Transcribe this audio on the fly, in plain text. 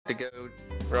to go,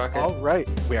 Rocket? All right,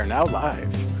 we are now live.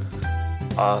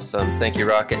 Awesome. Thank you,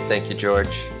 Rocket. Thank you,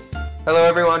 George. Hello,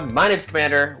 everyone. My name's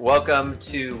Commander. Welcome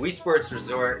to Wii Sports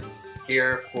Resort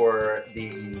here for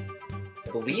I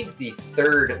believe, the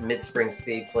third Mid-Spring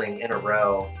Speed Fling in a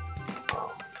row.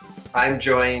 I'm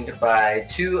joined by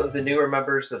two of the newer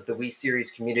members of the Wii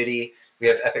Series community. We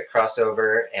have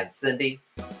Epiccrossover and Cindy.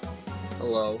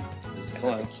 Hello, this is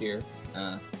Epic here.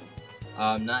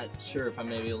 I'm not sure if I'm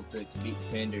going to be able to beat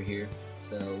Commander here,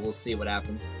 so we'll see what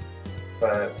happens.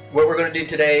 But what we're going to do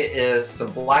today is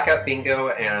some Blackout Bingo,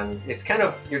 and it's kind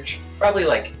of, you're probably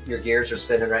like, your gears are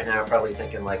spinning right now, probably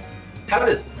thinking like, how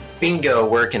does Bingo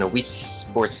work in a Wii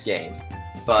Sports game?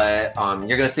 But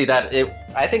you're going to see that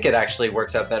I think it actually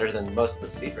works out better than most of the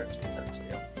speedruns we tend to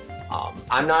do.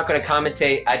 I'm not going to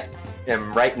commentate. I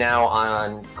am right now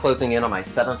on closing in on my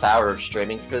 7th hour of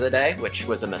streaming for the day, which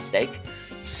was a mistake.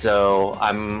 So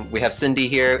we have Cindy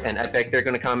here and Epic. They're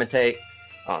going to commentate.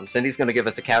 Cindy's going to give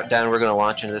us a countdown. We're going to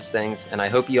launch into this things, and I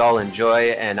hope you all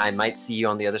enjoy. And I might see you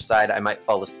on the other side. I might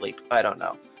fall asleep. I don't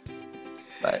know.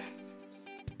 But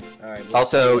all right,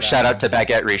 also, shout out to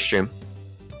Blackout Restream.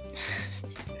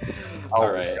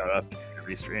 All right. Shout out to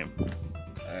Restream.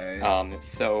 Alright.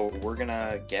 So we're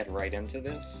gonna get right into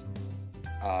this.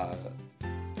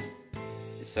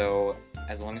 So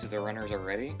as long as the runners are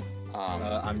ready,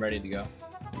 I'm ready to go.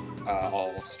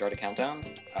 I'll start a countdown.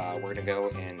 We're gonna go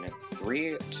in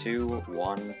 3, 2,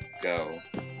 1, go.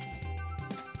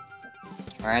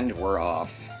 And we're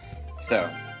off. So,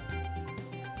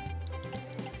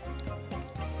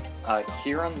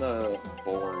 here on the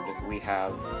board we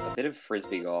have a bit of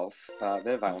frisbee golf, a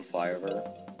bit of island flyover,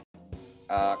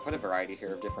 quite a variety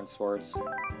here of different sports.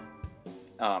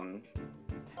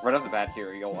 Right off the bat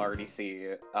here, you'll already see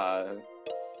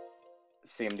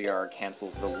CmdR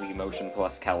cancels the Wii Motion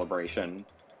Plus calibration,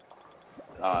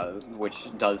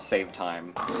 which does save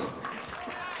time.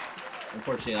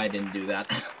 Unfortunately, I didn't do that.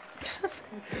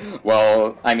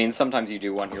 Well, I mean, sometimes you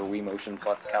do want your Wii Motion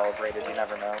Plus calibrated, you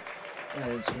never know. That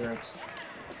is correct.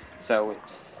 So,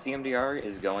 CmdR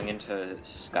is going into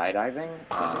skydiving.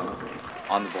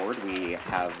 On the board, we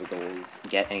have the goals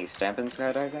get any stamp in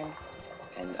skydiving,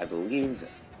 and I believe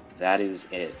that is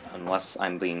it, unless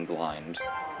I'm being blind.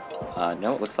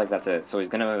 No, it looks like that's it. So he's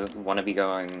gonna want to be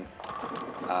going,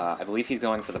 I believe he's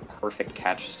going for the perfect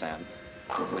catch stamp,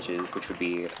 which would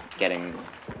be getting,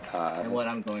 and what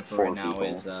I'm going for 4 right now people.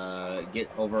 is get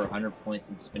over 100 points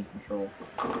in spin control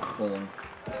bowling.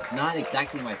 Not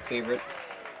exactly my favorite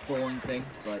bowling thing,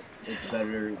 but it's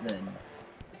better than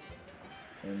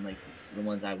like the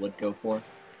ones I would go for.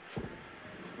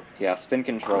 Yeah, spin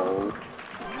control.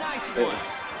 Nice one.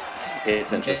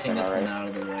 It's I'm interesting, getting this one alright. out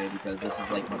of the way because this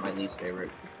is like my least favorite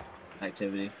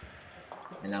activity,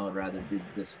 and I would rather do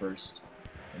this first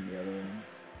than the other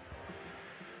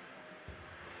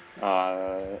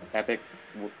ones.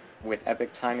 With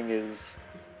Epic timing his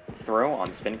throw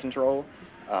on spin control,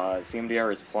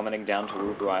 CmdR is plummeting down to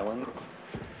Woohoo Island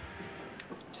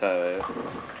to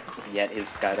get his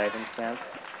skydiving stamp.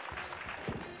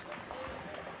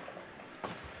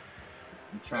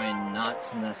 I'm trying not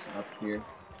to mess up here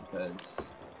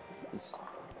because this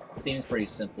seems pretty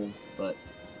simple, but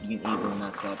you can easily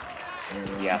mess up.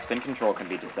 Yeah, spin control can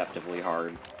be deceptively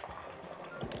hard.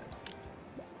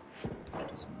 I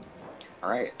just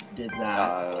Alright, did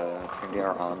that.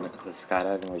 CmdR on the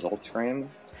skydiving results screen,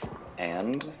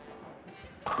 and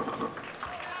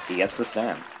he gets the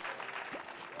stamp.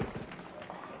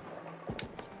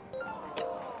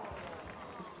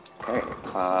 Okay,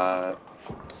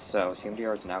 so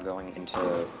CmdR is now going into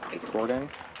wakeboarding.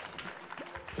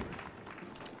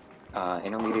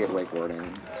 Intermediate wakeboarding.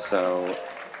 So,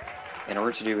 in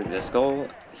order to do this goal,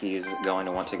 he's going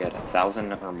to want to get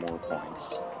 1,000 or more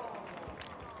points.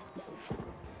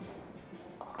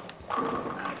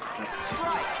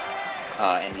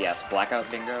 And yes, Blackout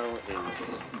Bingo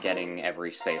is getting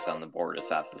every space on the board as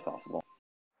fast as possible.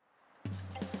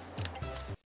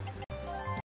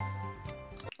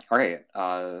 Alright,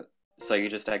 so you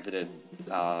just exited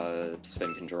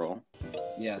spin control.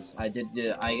 Yes, I did.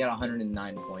 I got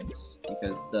 109 points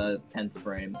because the 10th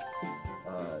frame,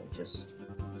 just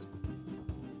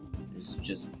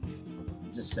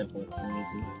simple and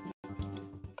easy.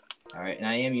 All right, and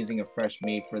I am using a fresh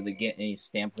made for the get any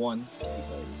stamp ones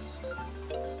because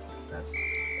that's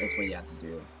what you have to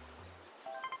do.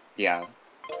 Yeah,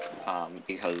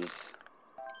 because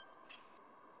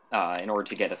in order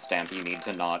to get a stamp, you need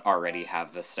to not already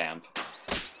have the stamp.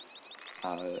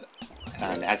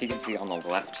 And as you can see on the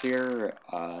left here,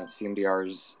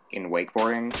 CmdR's in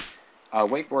wakeboarding.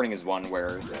 Wakeboarding is one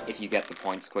where if you get the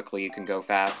points quickly, you can go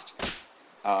fast.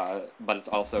 but it's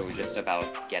also just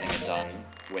about getting it done,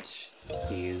 which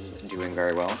he's doing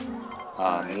very well.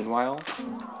 Meanwhile,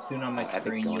 soon on my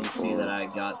screen you'll see that I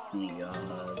got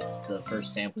the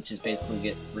first stamp, which is basically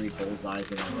get 3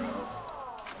 bullseyes in a row.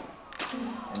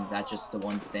 And that's just the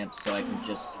one stamp, so I can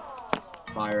just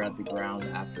fire at the ground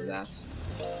after that.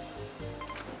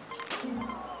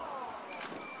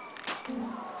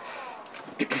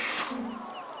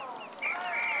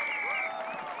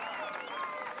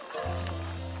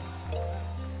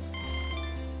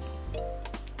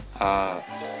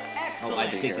 Oh, I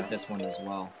did get this one as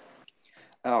well.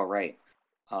 Oh, right.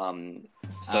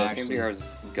 So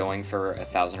CmdrYT's going for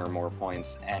 1,000 or more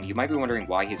points, and you might be wondering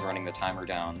why he's running the timer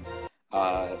down.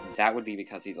 That would be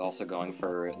because he's also going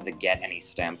for the get any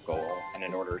stamp goal, and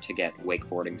in order to get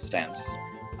wakeboarding stamps,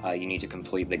 you need to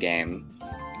complete the game.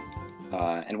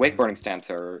 And wakeboarding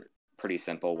stamps are pretty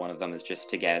simple. One of them is just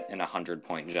to get an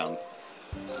 100-point jump,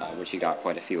 which he got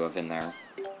quite a few of in there.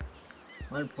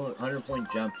 100-point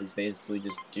jump is basically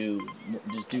just do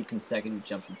consecutive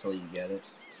jumps until you get it.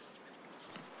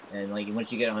 And like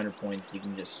once you get 100 points, you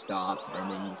can just stop and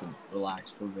then you can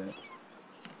relax for a bit.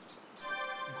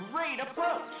 Great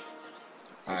approach.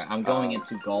 Alright, I'm going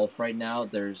into golf right now.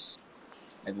 There's,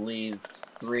 I believe,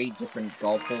 3 different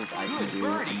golf holes I can do.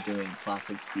 I'm doing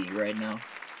Classic B right now.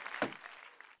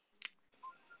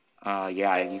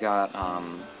 Yeah, you got,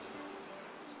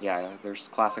 yeah, there's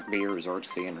Classic B, Resort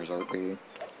C, and Resort B.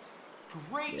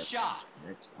 Great shot.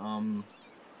 Right. And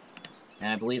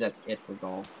I believe that's it for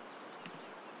golf.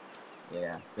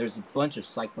 Yeah, there's a bunch of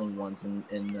cycling ones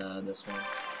in this one,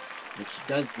 which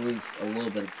does lose a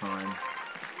little bit of time,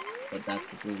 but that's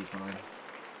completely fine.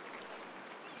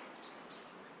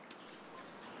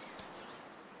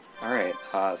 Alright,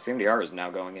 CmdR is now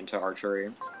going into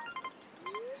archery.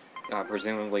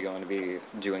 Presumably going to be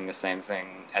doing the same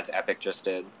thing as Epic just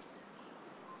did.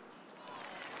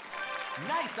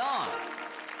 Nice on.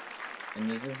 And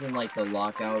this isn't like the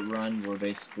lockout run where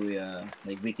basically,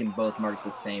 like we can both mark the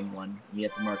same one. You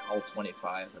have to mark all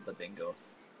 25 of the bingo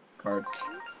cards.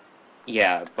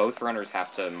 Yeah, both runners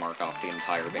have to mark off the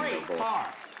entire bingo board.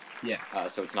 Yeah.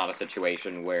 So it's not a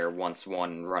situation where once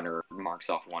one runner marks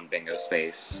off one bingo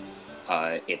space,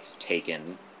 it's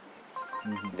taken.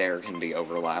 Mm-hmm. There can be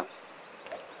overlap.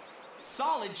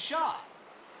 Solid shot.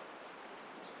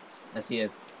 I see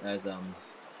as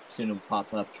soon will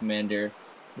pop up Commander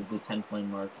with the 10-point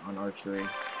mark on archery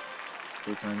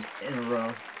 3 times in a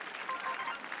row.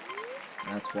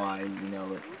 That's why you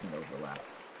know it can overlap.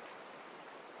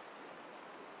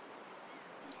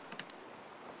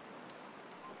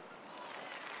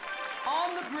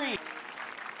 On the green.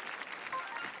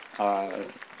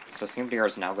 So CmdR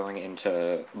is now going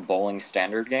into bowling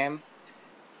standard game,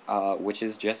 which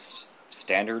is just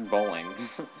standard bowling,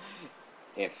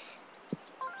 if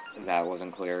that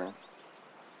wasn't clear.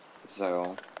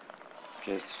 So,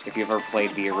 just, if you've ever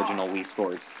played the original Wii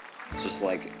Sports, it's just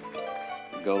like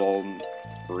good old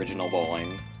original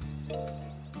bowling.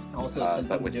 Also, since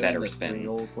but I'm with doing better the spin. 3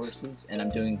 old courses, and I'm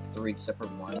doing 3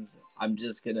 separate ones, I'm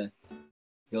just gonna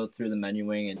go through the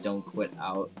menuing and don't quit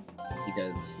out,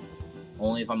 because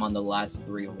only if I'm on the last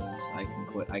 3 holes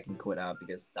I can quit out,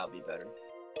 because that'll be better.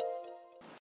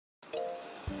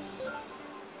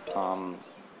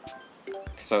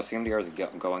 So CmdR is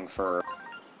going for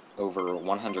over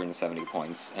 170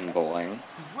 points in bowling.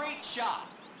 Great shot.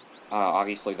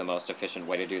 Obviously the most efficient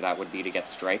way to do that would be to get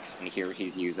strikes, and here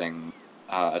he's using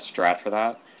a strat for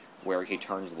that, where he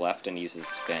turns left and uses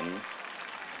spin,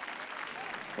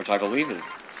 which I believe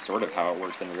is sort of how it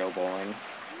works in real bowling.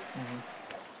 Mm-hmm.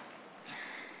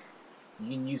 You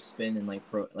can use spin, and like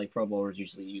pro bowlers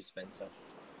usually use spin, so.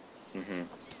 Mm-hmm.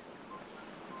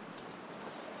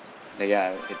 But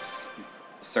yeah, it's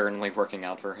certainly working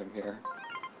out for him here.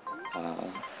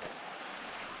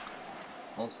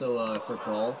 Also, for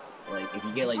golf, like if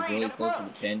you get like really close to the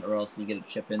pin, or else you get a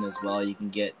chip in as well, you can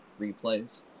get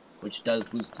replays, which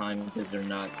does lose time because they're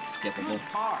not skippable.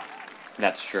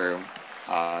 That's true.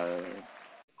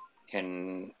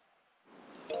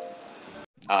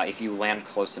 If you land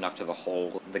close enough to the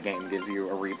hole, the game gives you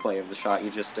a replay of the shot you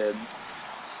just did,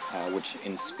 which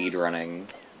in speedrunning,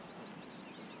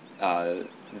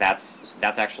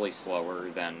 that's actually slower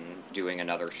than doing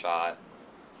another shot.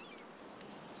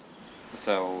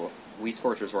 So, Wii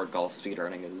Sports Resort Golf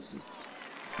speedrunning is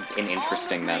an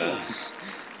interesting meta.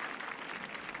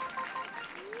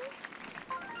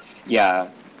 Yeah,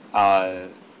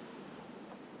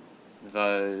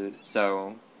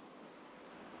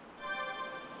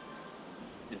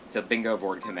 the bingo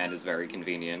board command is very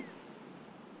convenient.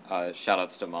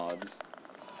 Shoutouts to mods.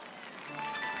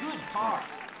 Good par.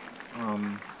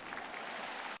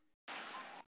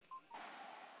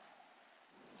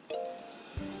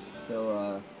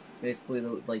 So basically,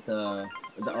 the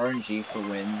RNG for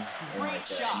wins in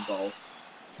in golf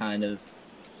kind of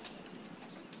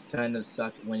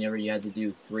sucked whenever you had to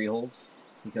do 3 holes,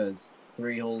 because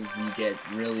 3 holes you get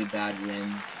really bad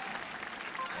wind,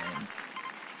 and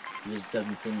it just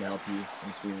doesn't seem to help you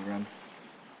in speedrun.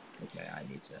 Okay, I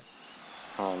need to.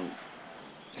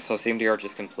 So CmdR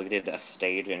just completed a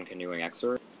stage in Canoeing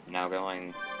Xer, now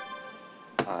going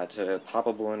to pop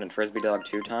a balloon and frisbee dog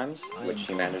 2 times, which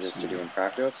he manages to do in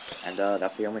practice, and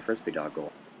that's the only frisbee dog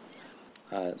goal.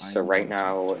 So right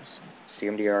now,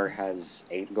 CmdR has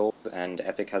 8 goals and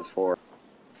Epic has 4.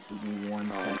 Give me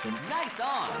 1 second. Nice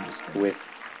on! With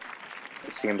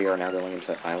CmdR now going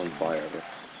into Island Flyover.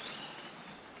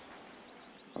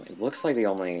 It looks like the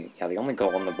only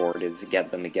goal on the board is to get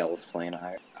the Miguel's plane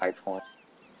high point.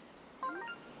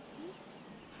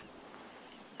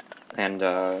 And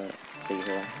let's see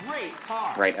here. Great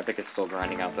par. Right, Epic is still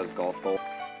grinding out those golf goals.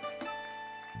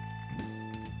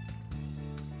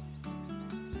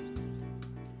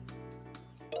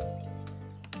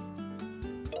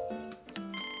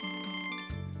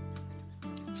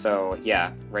 So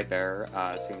yeah, right there,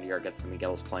 CmdR gets the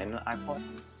Miguel's plane high point.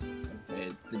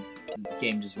 The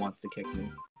game just wants to kick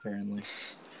me, apparently.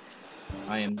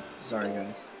 I am sorry,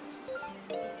 guys.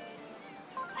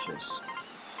 Just...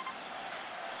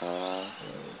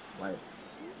 Why?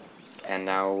 And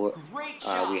now,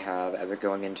 we have Epic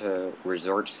going into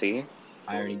Resort C.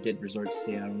 I already did Resort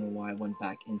C, I don't know why I went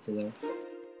back into there.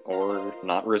 Or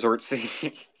not Resort C.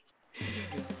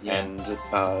 Yeah. And,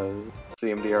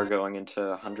 CmdR going into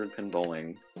 100-pin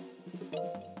bowling.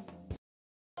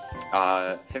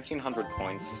 1,500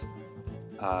 points.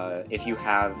 If you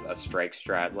have a strike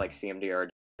strat like CmdR,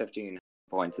 15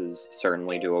 points is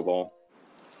certainly doable,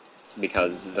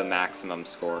 because the maximum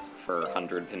score for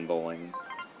 100-pin bowling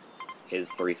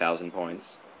is 3,000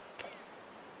 points.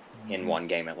 In one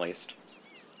game, at least.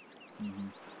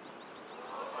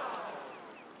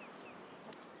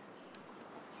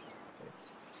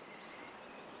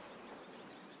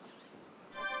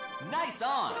 Nice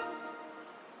on!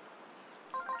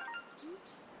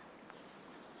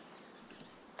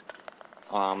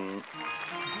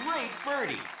 Great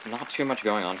birdie! Not too much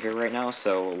going on here right now,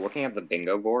 so looking at the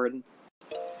bingo board,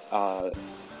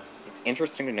 it's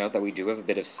interesting to note that we do have a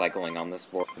bit of cycling on this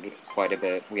board, quite a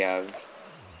bit. We have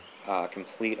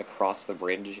complete across the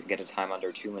bridge, get a time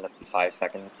under 2 minutes and 5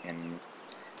 seconds in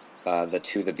the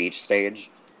To the Beach stage,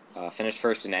 finish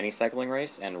first in any cycling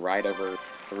race, and ride over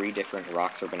 3 different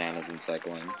rocks or bananas in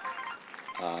cycling.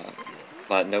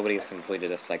 But nobody has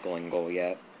completed a cycling goal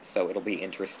yet, so it'll be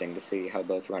interesting to see how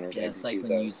both runners execute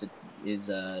those. Cycling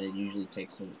it usually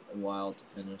takes a while to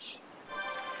finish.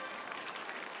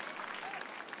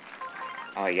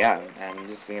 Yeah, and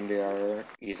CmdR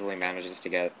easily manages to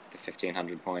get the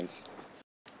 1,500 points.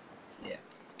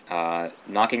 Yeah.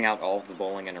 Knocking out all of the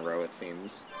bowling in a row, it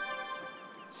seems.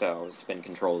 So, spin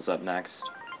control is up next.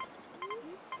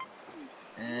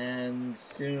 And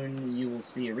soon you will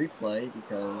see a replay,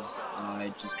 because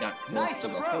I just got close to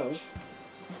the hole.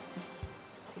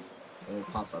 It will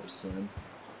pop up soon.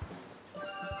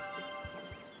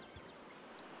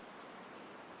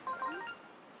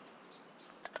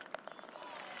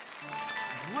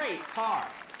 Great par!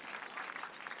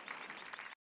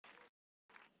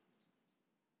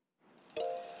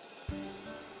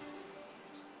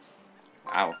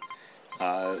 Wow.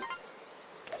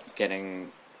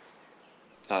 Getting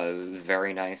a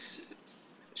very nice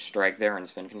strike there in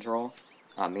spin control.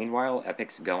 Meanwhile,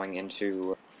 Epic's going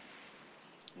into...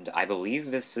 I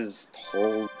believe this is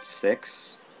hole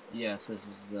 6? Yes, this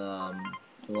is the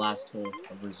last hole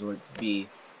of Resort B.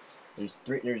 There's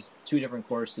 2 different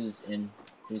courses in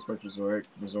Wii Sports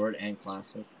Resort and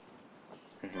Classic.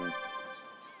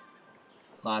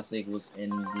 Classic was in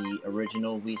the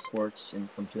original Wii Sports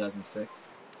from 2006,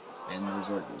 and the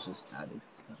Resort was just added.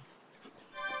 So.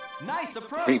 Nice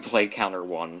approach! Replay counter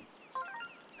 1.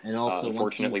 And also,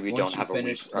 unfortunately, we don't have a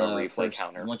replay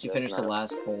counter. Once you finish the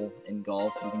last hole in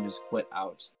golf, you can just quit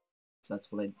out. So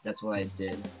that's what I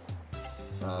did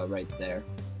right there.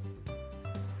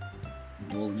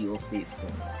 You'll see it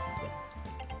soon.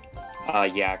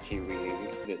 Yeah, Kiwi.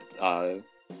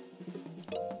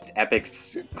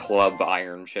 Epic's club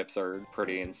iron chips are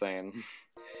pretty insane.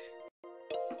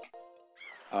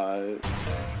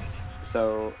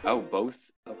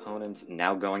 Both opponents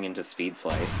now going into Speed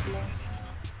Slice.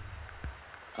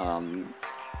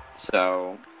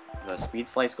 So, the Speed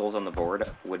Slice goals on the board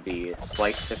would be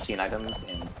slice 15 items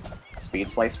in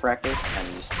Speed Slice practice and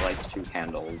slice 2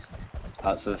 candles.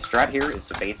 So the strat here is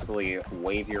to basically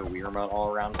wave your Wii remote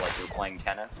all around like you're playing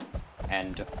tennis,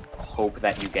 and hope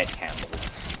that you get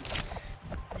candles.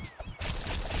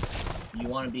 you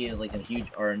want to be like a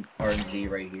huge RNG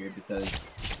right here because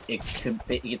it can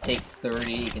take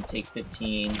 30, it can take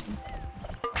 15, it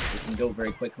can go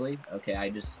very quickly. Okay, I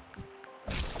just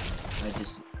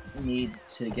need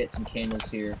to get some candles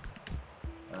here.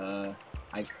 I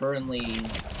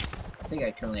think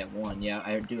I currently have one. Yeah,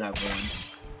 I do have one.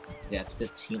 Yeah, it's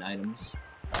 15 items.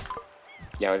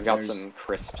 Yeah, we've got some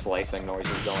crisp slicing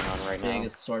noises going on right now. Big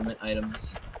assortment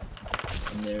items.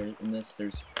 And there's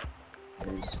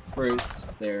fruits,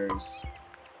 there's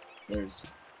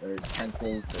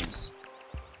pencils, there's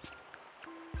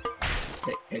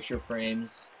picture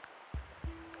frames,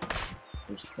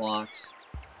 there's clocks,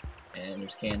 and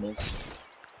there's candles.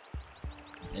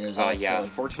 And there's also yeah,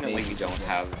 unfortunately we don't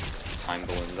have time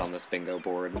balloons on this bingo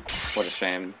board. What a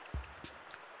shame.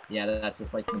 Yeah, that's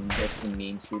just like the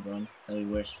mean speedrun that we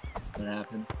wish would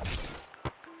happen.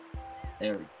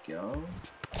 There we go.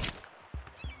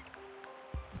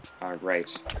 Right.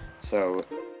 So,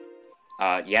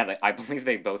 yeah, I believe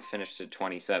they both finished at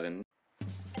 27.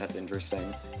 That's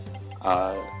interesting.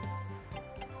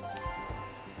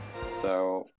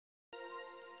 So,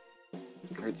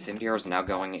 CmdrYT is now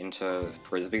going into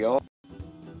Frisbee Golf.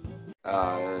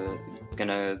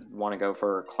 Gonna want to go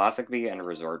for Classic B and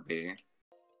Resort B.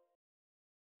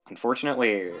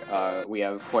 Unfortunately, we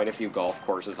have quite a few golf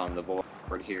courses on the board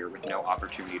here with no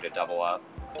opportunity to double up.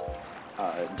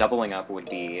 Doubling up would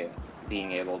be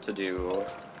being able to do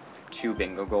 2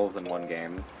 bingo goals in one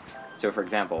game. So for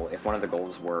example, if one of the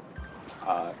goals were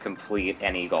complete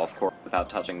any golf course without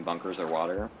touching bunkers or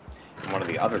water, and one of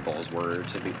the other goals were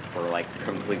like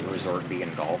complete Resort B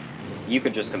in golf, you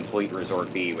could just complete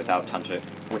Resort B without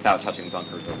touching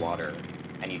bunkers or water,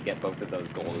 and you'd get both of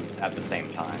those goals at the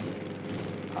same time.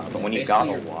 But when you've got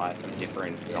a lot of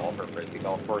different golf or frisbee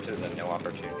golf courses and no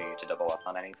opportunity to double up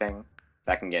on anything,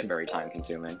 that can get very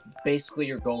time-consuming. Basically,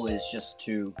 your goal is just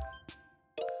to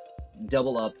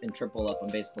double up and triple up on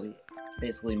basically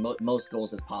most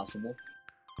goals as possible.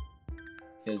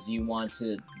 Because you want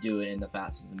to do it in the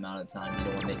fastest amount of time. You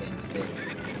don't want to make any mistakes.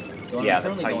 So what I'm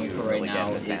currently going for right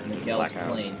now is Miguel's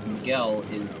planes. Miguel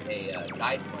is a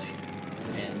guide plane,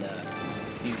 and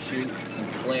if you shoot some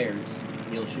flares,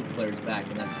 he'll shoot flares back,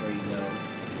 and that's where you know.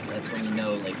 That's when you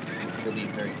know, like, he'll be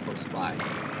very close by.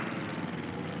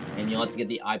 And you'll have to get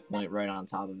the eye point right on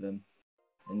top of him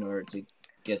in order to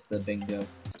get the bingo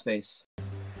space.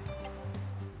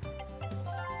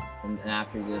 And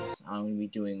after this, I'm going to be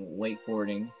doing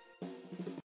wakeboarding.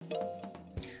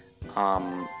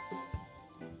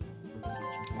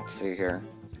 Let's see here.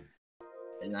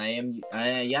 And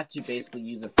you have to basically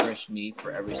use a fresh meat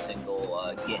for every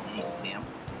single get any stamp.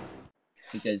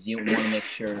 Because you want to make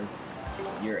sure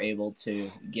you're able to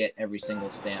get every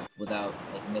single stamp without,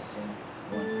 like, missing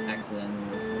one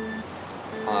accidentally.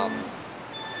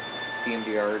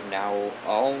 CmdrYT now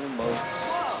almost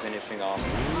finishing off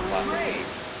Classic B.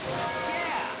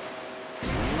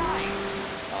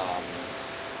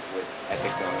 With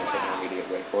Epic going into intermediate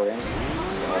wakeboarding,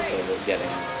 and also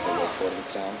getting the wakeboarding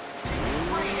stone.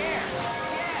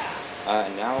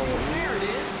 And now,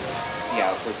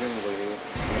 yeah, presumably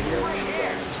CmdrYT is going to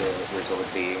go into Resort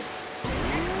B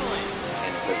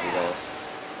and Frisbee Golf.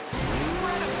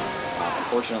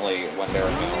 Unfortunately, when there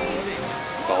are no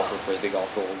golf or frisbee golf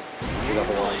goals to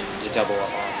double up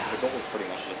on, the goal is pretty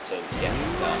much just to get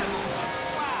them done.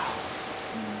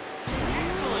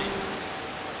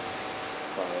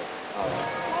 But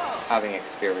having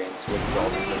experience with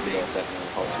golf and frisbee golf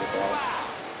definitely helps with that.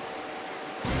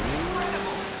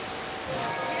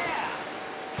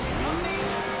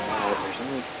 There's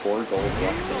only 4 goals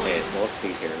left to hit. Well, let's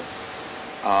see here.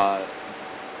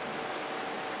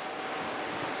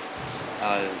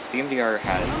 CmdrYT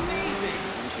has 1,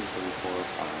 2, 3, 4,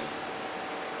 5.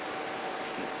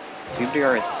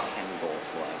 CmdrYT has 10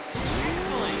 goals left.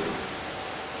 Excellent.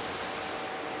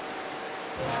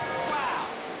 Wow.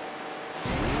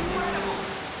 Incredible.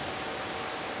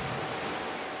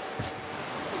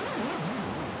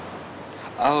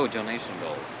 Oh, donation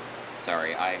goals.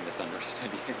 Sorry, I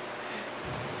misunderstood you.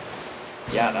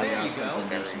 Yeah, that's There you Some go.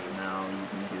 donations now, you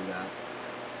can do that.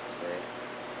 That's great.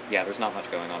 Yeah, there's not much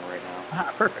going on right now.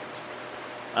 Ah, perfect.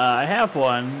 I have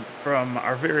one from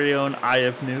our very own Eye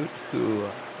of Newt, who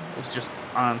was just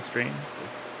on stream. So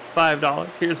 $5.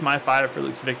 Here's my 5 for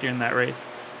Luke's victory in that race.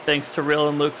 Thanks to Rill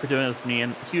and Luke for doing this to me,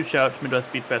 and huge shout out to Midwest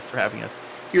Speed Fest for having us.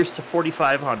 Here's to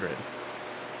 4,500.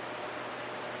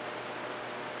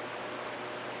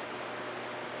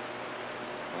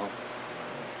 Well,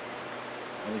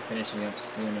 I'll be finishing up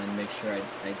soon and make sure I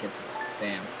get the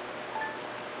stamp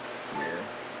here.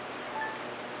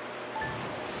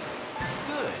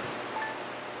 Good.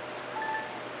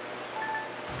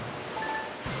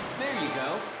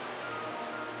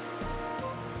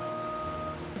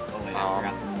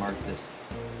 mark this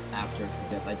after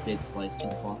because I did slice 2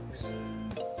 clocks.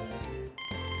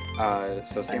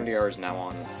 So CMDR is now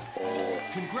on hole.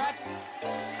 Congrats.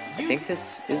 I think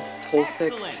this is hole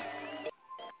 6.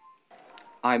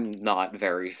 I'm not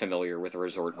very familiar with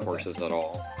resort courses at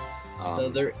all. I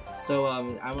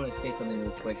want to say something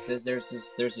real quick. There's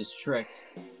this trick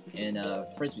in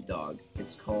Frisbee Dog.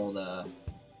 It's called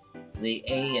the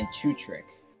A and 2 trick.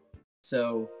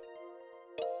 So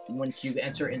once you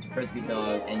enter into Frisbee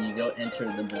Dog and you go enter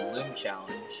the balloon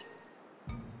challenge,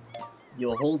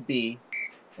 you'll hold B,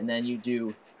 and then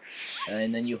you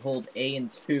hold A and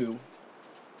 2,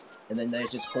 and then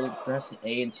there's just press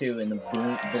A and 2, and the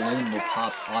balloon will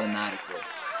pop automatically.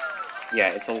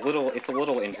 Yeah, it's a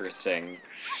little interesting.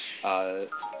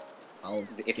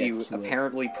 If you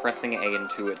apparently pressing A and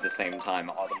 2 at the same time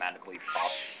automatically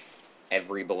pops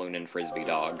every balloon in Frisbee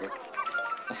Dog.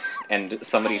 And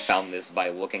somebody found this by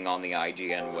looking on the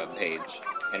IGN webpage,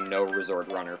 and no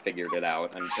resort runner figured it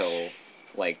out until,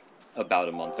 like, about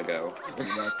a month ago.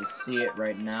 You're about to see it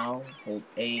right now. Hold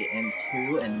A and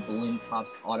 2, and balloon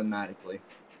pops automatically.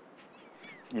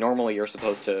 Normally you're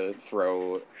supposed to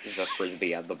throw the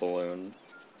Frisbee at the balloon.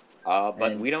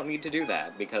 But we don't need to do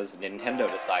that, because Nintendo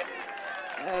decided,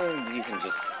 you can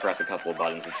just press a couple of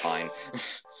buttons, it's fine.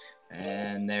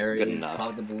 And there is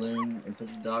pop the balloon in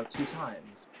Frisbee Dog 2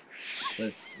 times.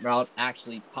 Without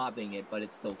actually popping it, but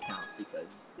it still counts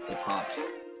because it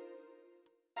pops.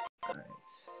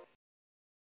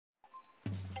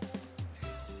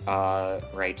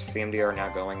 Right, CMDR now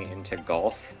going into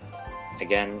golf.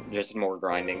 Again, just more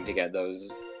grinding to get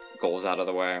those goals out of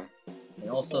the way. And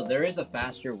also, there is a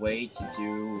faster way to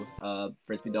do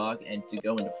Frisbee Dog and to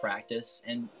go into practice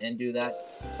and do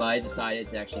that, but I decided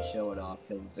to actually show it off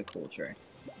because it's a cool trick.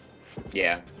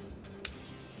 Yeah.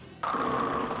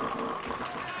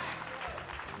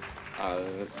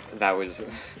 That was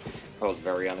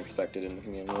very unexpected in the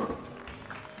community.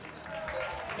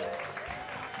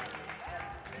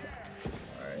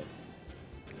 Alright.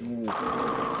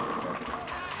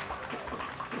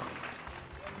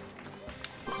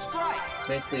 So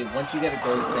basically, once you get a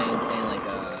goal saying like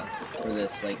for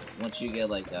this, like once you get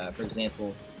like for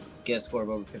example, get a score of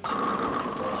over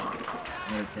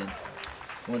 1,500 pin.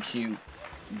 Once you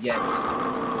get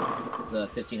the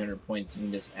 1,500 points, you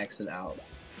can just exit out.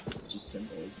 It's just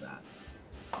simple as that.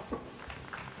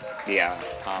 Yeah.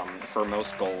 For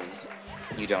most goals,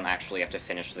 you don't actually have to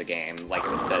finish the game. Like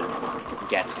if it says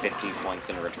get 50 points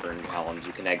in a return challenge,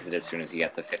 you can exit as soon as you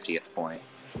get the 50th point.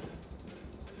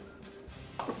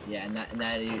 Yeah, and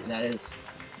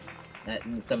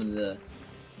some of the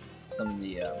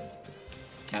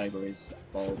categories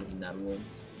fall within that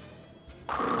rules.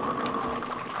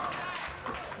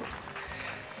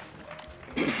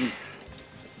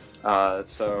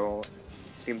 So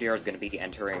CMDR is going to be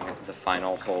entering the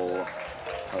final hole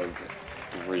of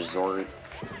Resort.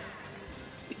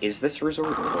 Is this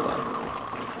Resort? Hold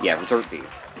on. Yeah, Resort B.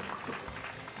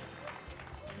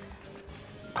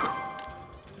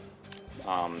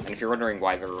 And if you're wondering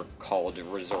why they're called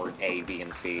Resort A, B,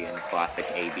 and C, and Classic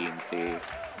A, B, and C,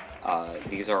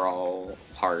 these are all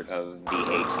part of the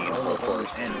 18-hole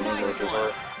course in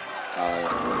Resort,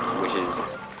 which is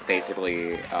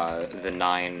basically the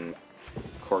 9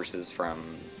 courses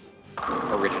from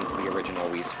the original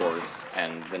Wii Sports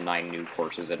and the 9 new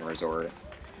courses in Resort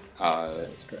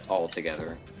all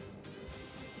together.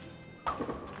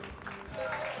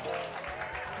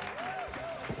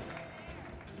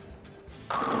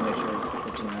 I'll make sure to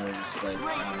put another display on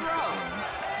the screen.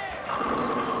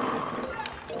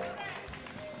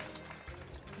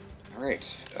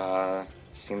 Alright,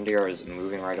 CMDR is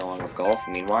moving right along with golf.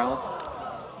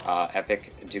 Meanwhile,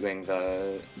 Epic doing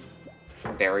the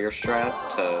barrier strat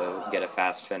to get a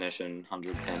fast finish in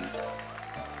 100 pin.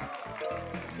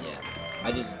 Yeah,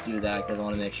 I just do that because I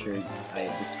want to make sure I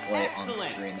display on the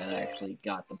screen that I actually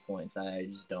got the points. I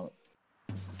just don't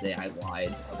say I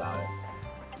lied about it.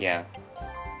 Yeah.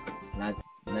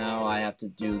 Now I have to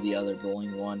do the other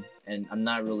bowling one, and I'm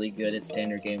not really good at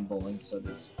standard game bowling, so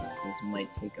this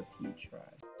might take a few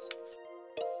tries.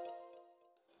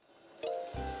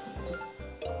 Yeah,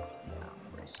 I'm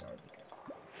gonna restart because.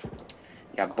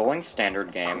 Yeah, bowling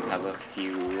standard game has a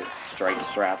few strike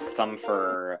strats, some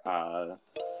for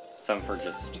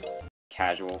just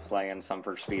casual play and some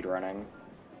for speedrunning.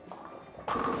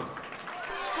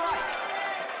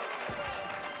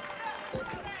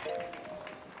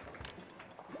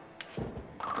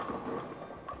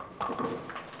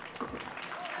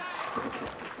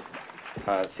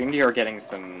 CmdR getting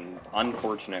some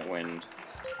unfortunate wind,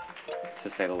 to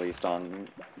say the least, on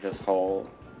this hole.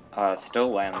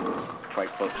 Still lands quite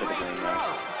close to the green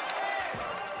though.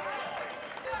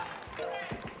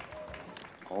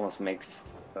 almost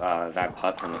makes that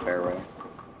putt from the fairway.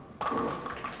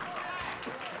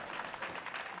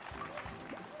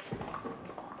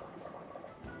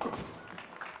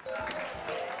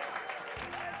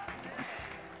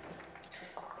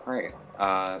 Alright,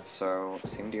 so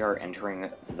CmdR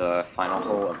entering the final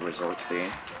hole of Resort C.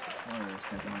 I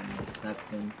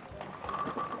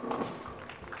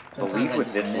believe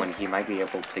with this one he might be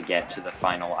able to get to the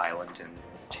final island in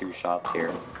 2 shots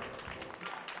here.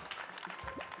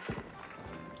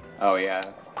 Oh yeah,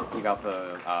 he got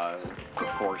the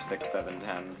 4, 6, 7,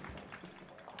 10.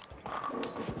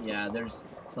 Yeah, there's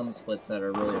some splits that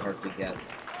are really hard to get.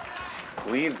 I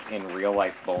believe in real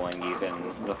life bowling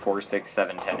even the 4, 6,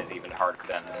 7, 10 is even harder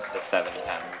than the 7,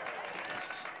 10.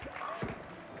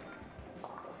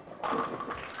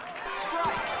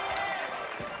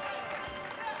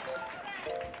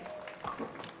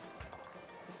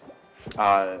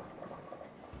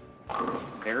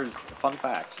 There's fun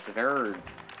fact. There are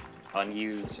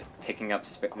unused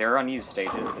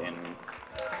stages in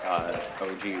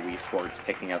OG Wii Sports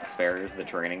Picking Up Spares, the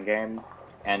training game,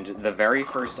 and the very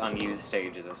first unused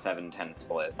stage is a 7-10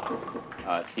 split.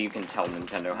 So you can tell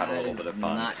Nintendo had a little bit of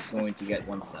fun. Not going to get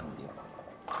 170.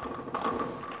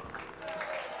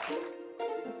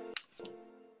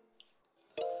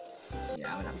 Yeah,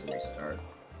 I'm gonna have to restart.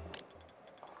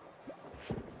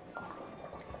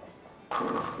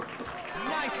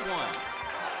 Nice one.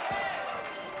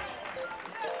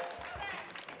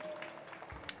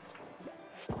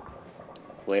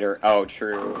 Later, oh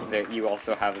true. You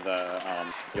also have the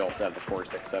 4,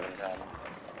 6, 7, 10.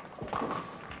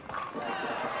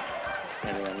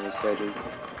 And the unused stages.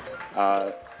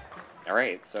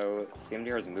 Alright, so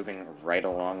CmdR is moving right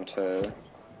along to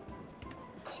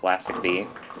Classic B.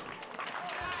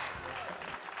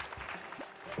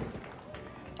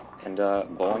 And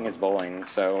bowling is bowling,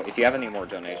 so if you have any more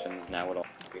donations, now would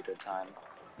be a good time.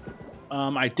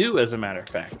 I do, as a matter of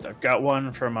fact. I've got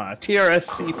one from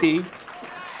TRSCP,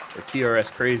 or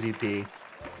TRS Crazy P,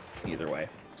 either way.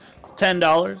 It's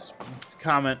 $10. It's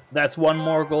comment. That's one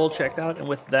more goal checked out, and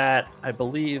with that, I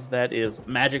believe that is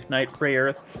Magic Knight Grey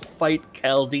Earth Fight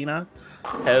Caldina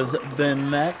has been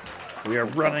met. We are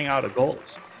running out of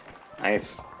goals.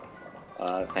 Nice.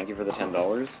 Thank you for the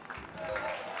 $10.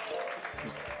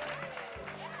 This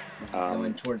is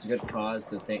going towards a good cause,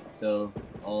 so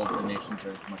all donations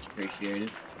are much appreciated.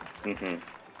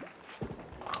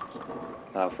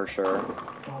 For sure.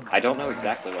 I don't know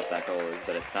exactly what that goal is,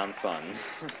 but it sounds fun.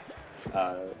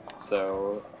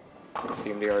 So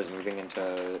CmdR is moving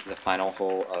into the final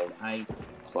hole of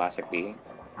Classic B.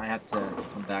 I have to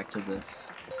come back to this.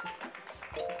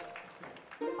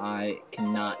 I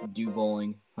cannot do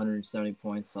bowling 170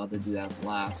 points, so I'll have to do that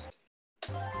last.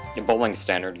 The bowling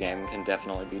standard game can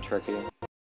definitely be tricky.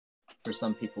 For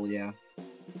some people, yeah.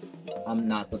 I'm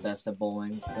not the best at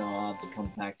bowling, so I'll have to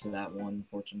come back to that one,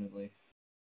 unfortunately.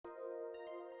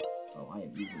 Oh, I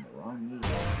am using the wrong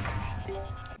medium.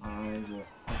 I will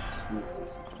have to swoop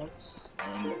this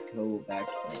out and go back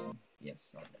in.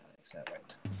 Yes, I'll fix that right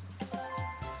now.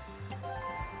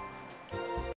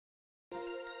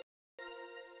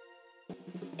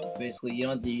 So basically, you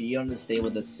don't have to stay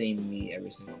with the same Mii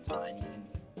every single time. You can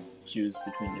choose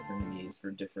between different Miis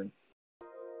for different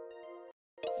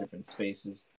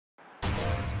spaces.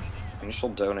 Initial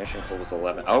donation pool was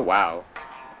 11. Oh wow.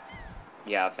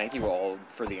 Yeah, thank you all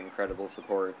for the incredible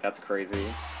support. That's crazy.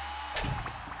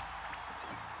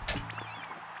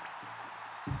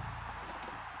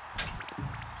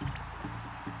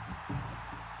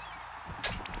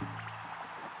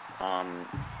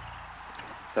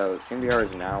 So CmdR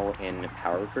is now in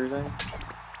Power Cruising.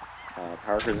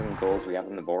 Power Cruising goals we have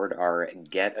on the board are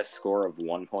get a score of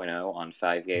 1.0 on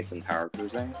 5 gates in Power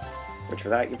Cruising, which for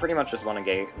that you pretty much just want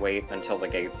to wait until the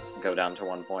gates go down to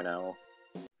 1.0.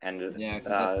 And yeah,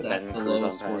 because that's the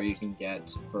lowest score you can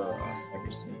get for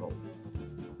every single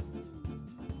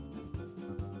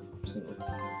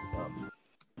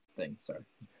thing. Sorry.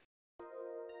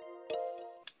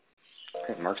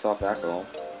 Okay, marks off that goal.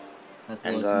 That's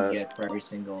the lowest you can get for every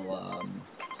single.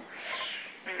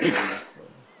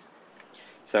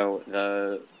 So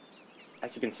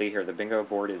as you can see here, the bingo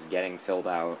board is getting filled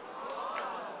out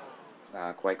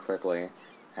quite quickly,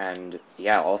 and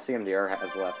yeah, all CmdR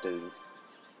has left is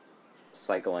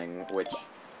cycling, which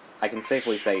I can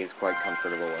safely say he's quite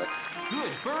comfortable with.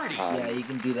 Good birdie. Yeah, you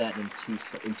can do that in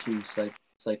two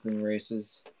cycling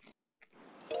races.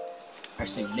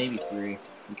 Actually, maybe 3,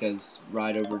 because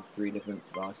ride over 3 different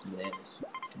rocks and bananas.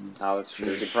 Oh, that's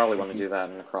true. You'd probably want to do that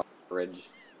in a cross bridge,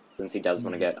 since he does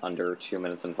want to get under 2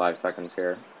 minutes and 5 seconds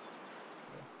here.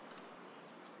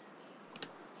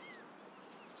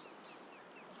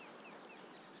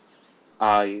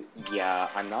 Yeah,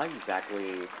 I'm not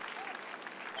exactly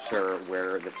sure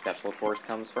where the special course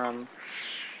comes from,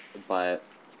 but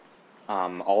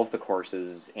all of the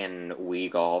courses in Wii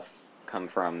Golf come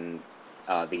from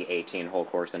the 18-hole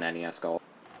course in NES Golf.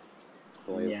 I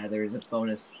believe. Yeah, there is a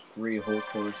bonus 3-hole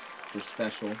course for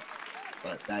special,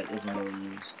 but that isn't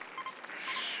really used.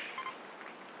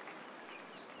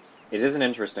 It is an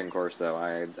interesting course, though.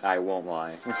 I won't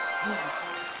lie.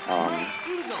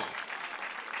 Eagle.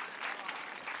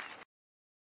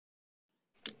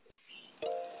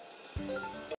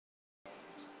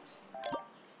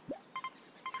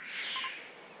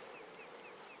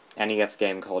 NES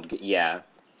game called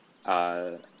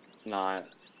not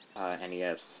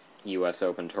NES US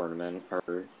Open Tournament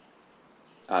or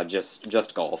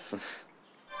just golf.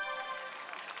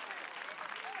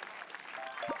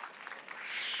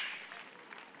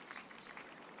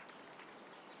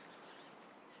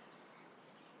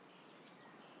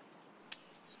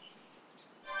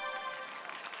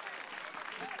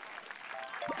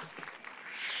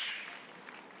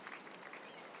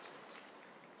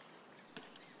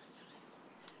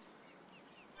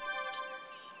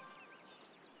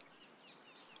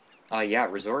 Yeah,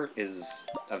 Resort is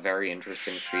a very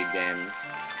interesting speed game.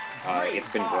 It's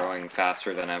been growing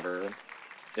faster than ever,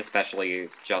 especially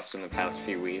just in the past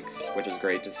few weeks, which is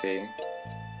great to see.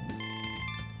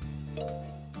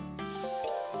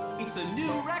 It's a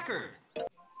new record.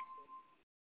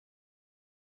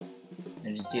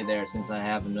 And you see there, since I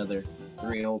have another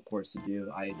 3-hole course to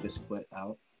do, I just quit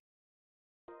out.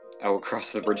 Oh,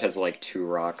 Across the Bridge has like 2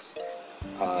 rocks.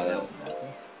 That was nothing.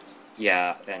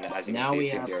 Yeah, and as you Now can we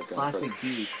see, have CmdrYT is going Classic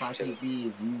B. Classic B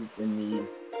is used in the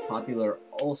popular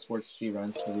all sports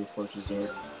speedruns for the Sports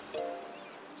Resort.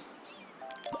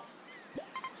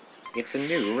 It's a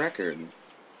new record.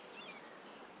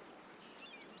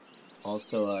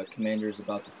 Also, Commander is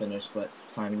about to finish, but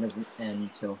time doesn't end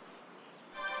until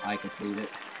I complete it.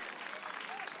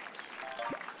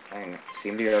 And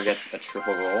CmdRYT gets a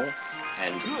triple goal,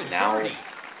 and Good now birdie.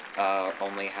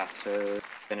 only has to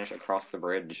finish Across the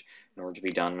Bridge in order to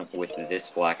be done with this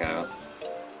Blackout.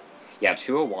 Yeah,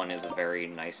 201 is a very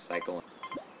nice cycle.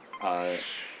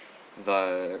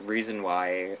 The reason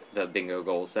why the bingo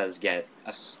goal says get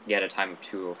a time of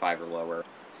 205 or lower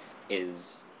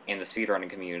is, in the speedrunning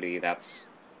community, that's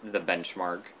the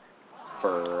benchmark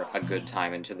for a good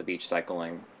time into the beach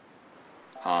cycling.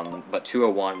 But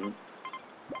 201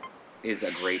 is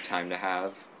a great time to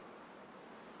have.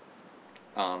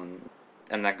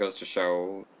 And that goes to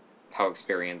show how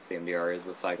experienced CmdRYT is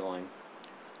with cycling.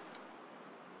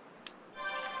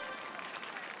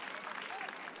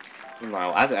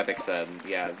 Meanwhile, as Epic said,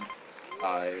 yeah,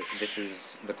 this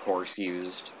is the course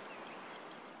used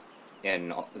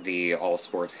in the all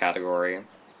sports category.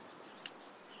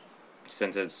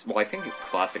 Since it's, well, I think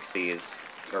Classic C is,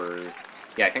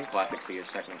 I think Classic C is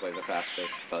technically the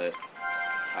fastest, but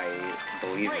I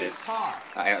believe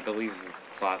I believe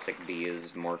Classic B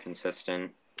is more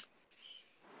consistent.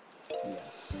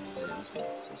 Yes, it is more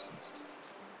consistent.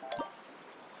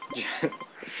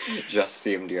 Just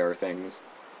CmdRYT things.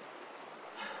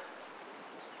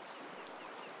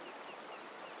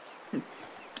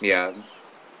 Yeah.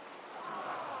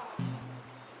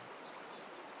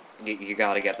 You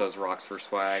gotta get those rocks for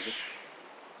swag.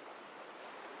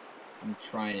 I'm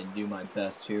trying to do my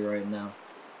best here right now.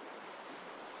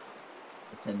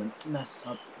 I tend to mess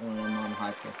up when I'm on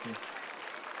high pressure.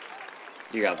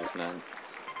 You got this, man.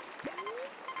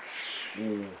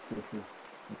 Ooh,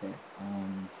 okay,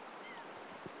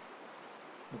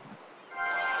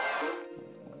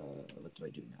 what do I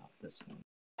do now? This one.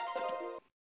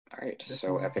 Alright,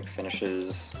 so Epic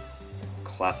finishes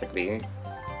Classic B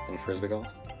in Frisbee Golf.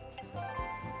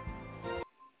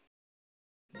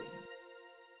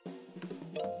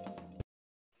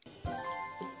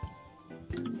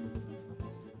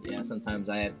 Yeah, sometimes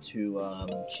I have to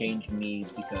change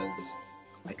Mii's because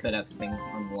I could have things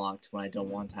unlocked when I don't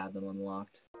want to have them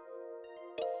unlocked.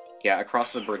 Yeah,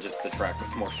 Across the Bridge is the track with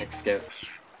Morphic Skip.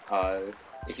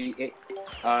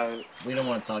 We don't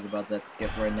want to talk about that skip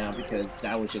right now because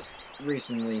that was just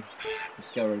recently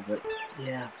discovered, but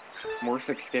yeah.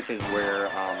 Morphic Skip is where,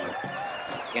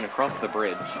 in Across the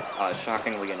Bridge,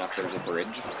 shockingly enough, there's a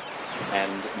bridge,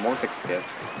 and Morphic Skip,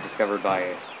 discovered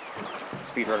by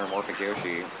speedrunner Morphic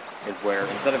Yoshi, is where,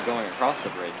 instead of going across the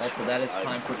bridge... Also, that is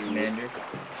time for Commander,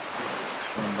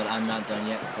 but I'm not done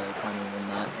yet, so timing will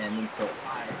not end until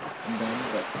I'm done,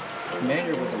 but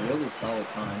Commander with a really solid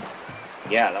time.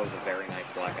 Yeah, that was a very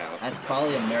nice Blackout. That's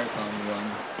probably a marathon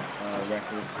run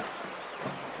record,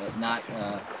 but not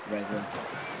regular.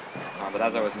 But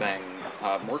as I was saying,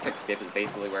 Morphic skip is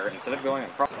basically where, instead of going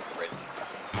across the bridge,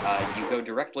 you go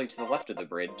directly to the left of the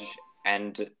bridge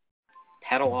and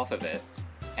pedal off of it,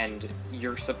 and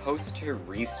you're supposed to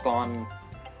respawn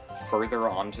further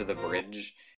onto the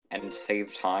bridge and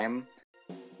save time,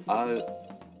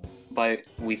 but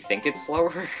we think it's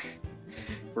slower.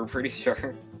 We're pretty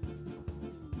sure.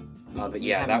 But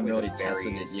yeah, that was really a very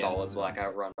tested it yet, solid so-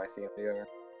 Blackout run by CmdrYT.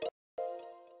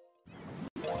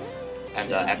 And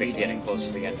Yeah, Epic's GG. getting close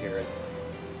to the end here.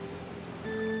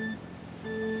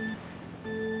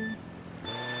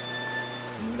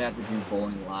 I'm gonna have to do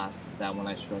bowling last, because that one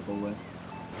I struggle with.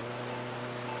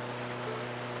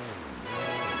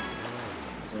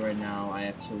 So right now, I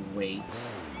have to wait.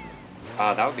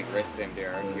 That would be great,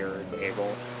 CmdR, if you're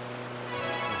able.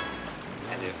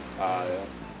 And if,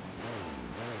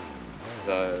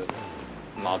 the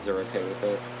mods are okay with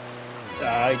it.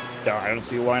 I don't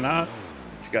see why not.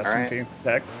 You got some Alright. team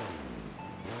tech.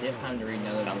 You have time to read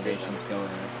now that Sounds good, notifications go in.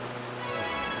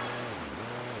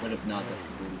 But if not, that's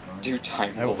completely fine. Do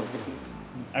time I- bowlings.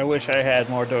 I wish I had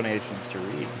more donations to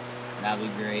read. That'd be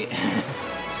great.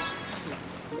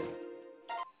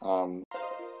 Alright,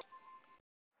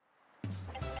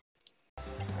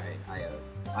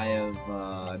 I have,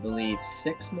 I believe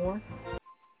 6 more?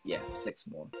 Yeah, 6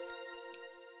 more.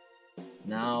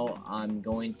 Now I'm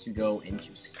going to go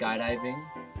into skydiving,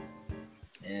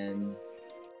 and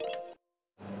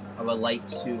I would like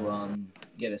to,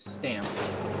 get a stamp,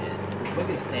 and the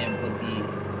quickest stamp would be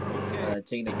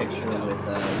taking a picture with one of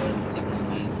the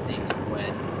signalees named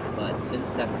Gwen, but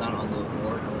since that's not on the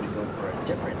board, I'm going to go for a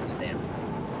different stamp,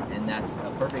 and that's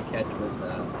a perfect catch with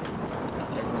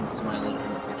everyone smiling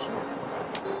in the picture.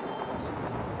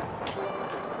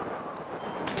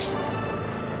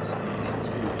 And 2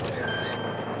 players.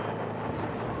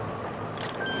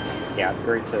 Yeah,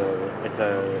 it's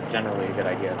a generally a good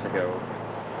idea to go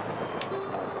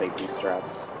safety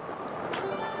strats.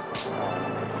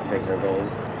 Make their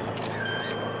goals.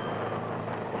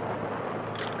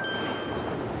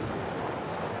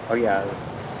 Oh yeah.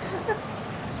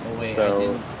 Oh wait,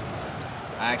 So-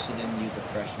 I actually didn't use a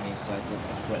fresh me, so I did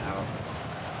quit out.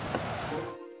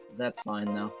 That's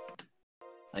fine though.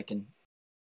 I can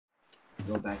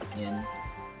go back in.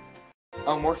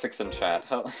 Oh, Morphic's in chat.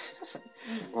 Hell.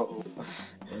 Well,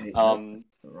 Wait, Um,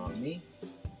 that's the wrong me.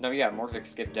 no, yeah, Morphic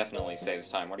skip definitely saves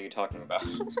time. What are you talking about?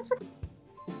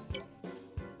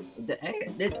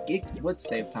 It would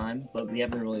save time, but we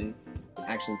haven't really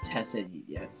actually tested it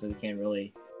yet, so we can't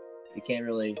really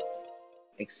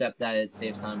accept that it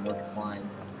saves time or decline.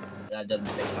 That doesn't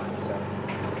save time, so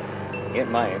It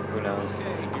might. Who knows?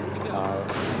 Okay, here we go.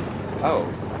 Oh.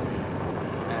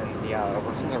 And yeah, over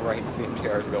on the right,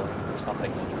 CmdR is going for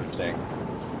something interesting.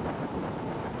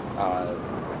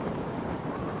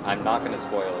 I'm not going to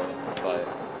spoil it, but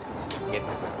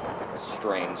it's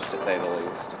strange to say the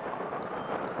least.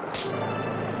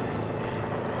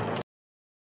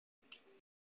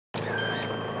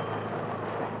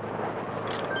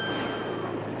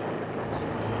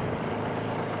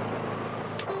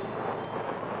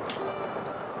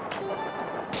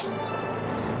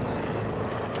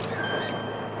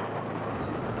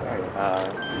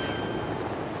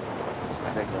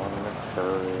 I think going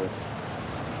for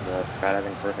the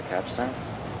skydiving perfect catch sound.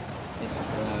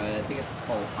 it's I think it's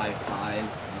called I-5 in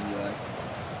the US.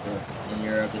 Or in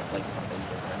Europe, it's like something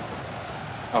different.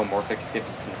 Oh, Morphic skip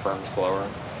is confirmed slower.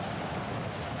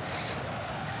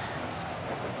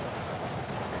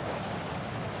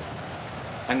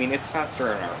 I mean, it's faster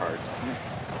in our hearts.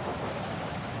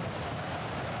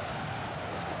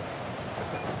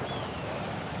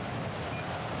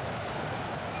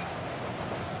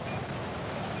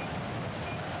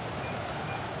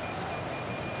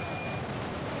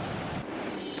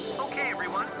 Okay,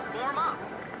 everyone, form up.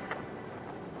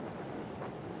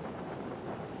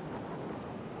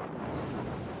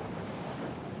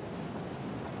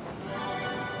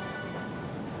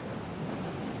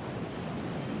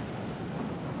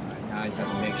 Alright, now I just have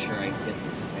to make sure I get the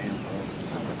spam post.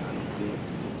 I don't know how to do it.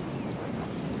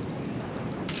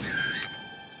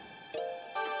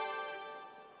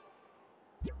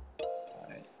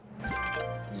 Alright.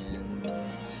 And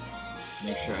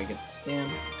make sure I get the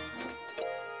stamp.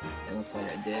 It looks like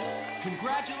I did.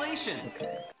 Congratulations.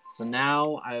 Okay. So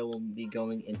now I will be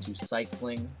going into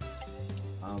cycling.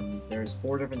 There's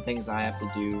 4 different things I have to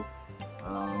do.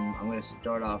 I'm going to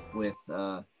start off with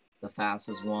the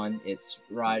fastest one. It's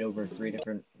ride over 3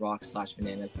 different rocks /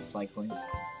 bananas and cycling.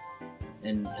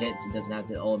 And hits, it doesn't have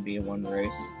to all be in one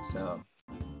race, so...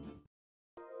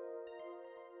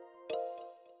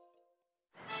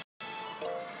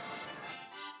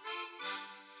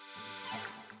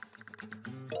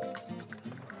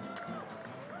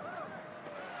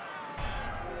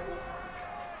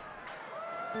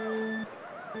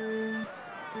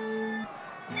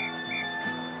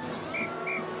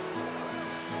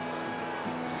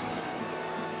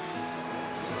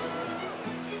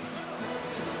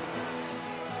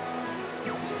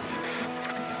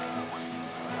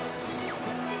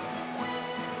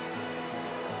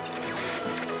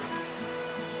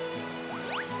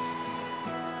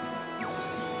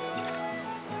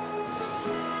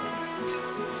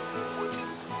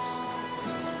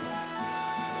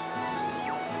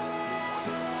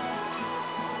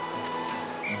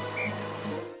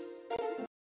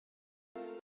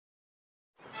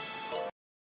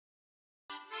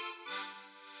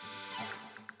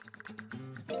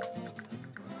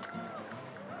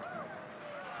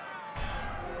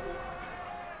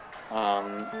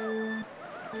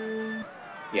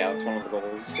 Yeah, that's one of the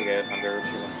goals, to get under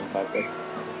 2 months and 5 seconds.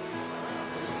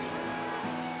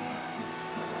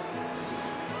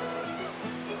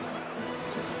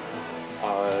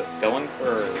 Going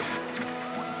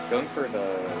for the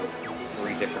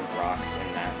 3 different rocks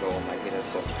in that goal might be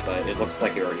difficult, but it looks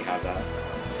like you already have that.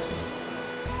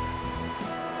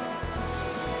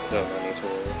 So no need to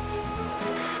worry.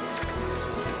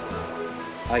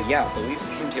 Yeah, I believe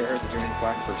CmdrYT is doing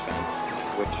Quack percent,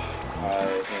 which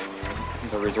in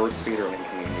the resort speedrunning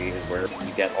community is where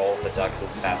you get all the ducks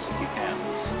as fast as you can.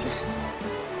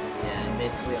 Yeah, and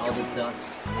basically all the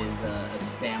ducks is a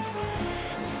stamp.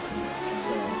 So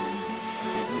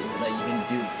that you can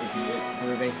do if you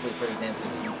basically, for example,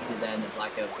 if you did that in the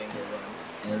Blackout bingo run,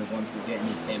 and there's one for getting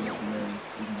any stamina from moving,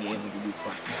 you can be able to do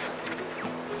Quack percent.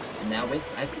 And now,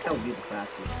 basically, I think that would be the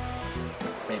fastest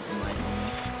stamp in my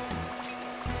opinion.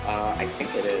 I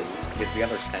think it is, because the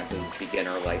other stamp is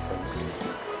beginner license.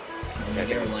 And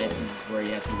beginner license is where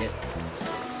you have to get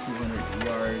 200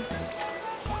 yards.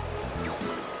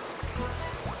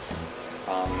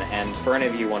 And for any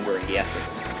of you wondering, yes,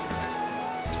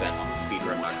 it's on the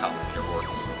speedrun.com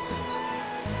leaderboards.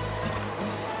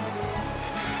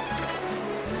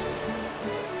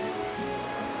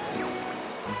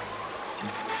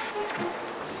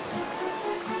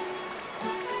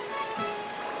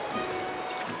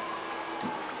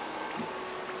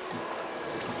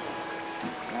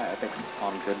 Epic's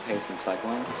on good pace in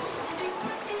cycling.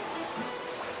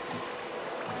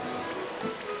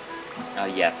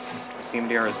 Yes,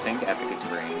 CmdrYT is pink, Epic is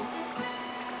green.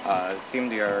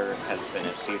 CmdrYT has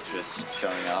finished, he's just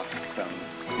showing off some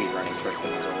speedrunning tricks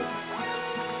in his order.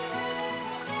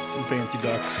 Some fancy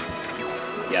ducks.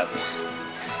 Yep.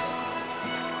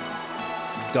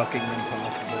 It's ducking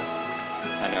impossible.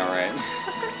 I know, right?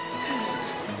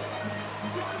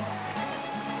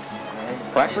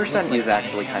 Quack percent is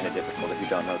actually kind of difficult if you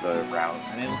don't know the route.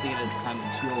 I'm able to get a time of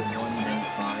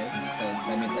 2:01.95, so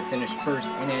that means I finished first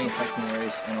in any second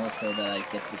race, and also that I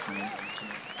get the time in 2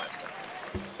 minutes and 5 seconds.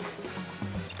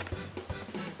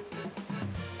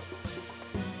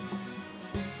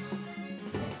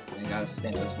 And I got a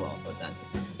stamp as well, but that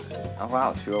doesn't matter. Oh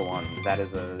wow, 2:01. That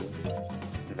is a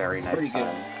very nice Pretty time.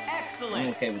 good. Excellent. I'm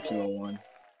okay with 2:01.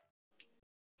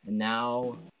 And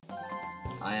now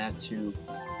I have to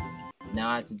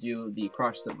do the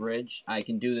cross the bridge. I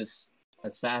can do this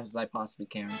as fast as I possibly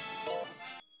can.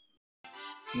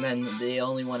 And then the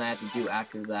only one I have to do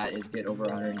after that is get over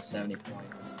 170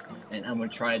 points. And I'm going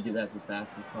to try to do that as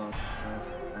fast as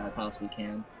I possibly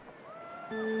can.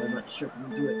 But I'm not sure if I'm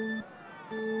going to do it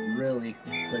really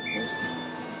quickly.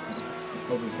 Just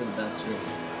hoping for the best here.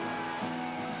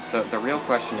 So the real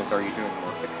question is, are you doing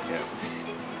more fixed skip?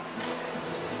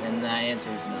 And that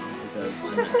answer is no, because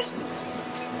I'm actually...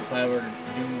 If I were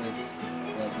doing this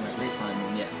like in my free time,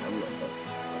 then yes, I would, but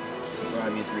for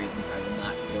obvious reasons, I will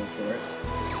not go for it.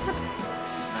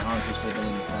 I honestly should have been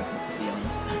in the center, to be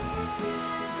honest.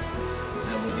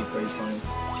 That would be pretty funny.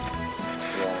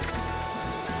 Yeah.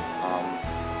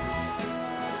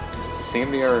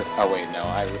 CmdrYT... Oh wait, no,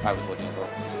 I was looking for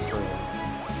the stream.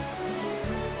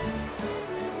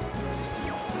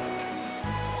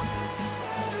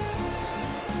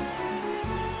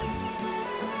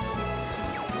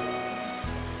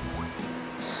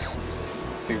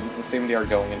 CmdrYT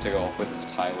going into golf with his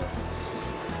Tyler.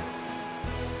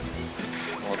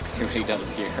 Let's see what he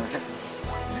does here.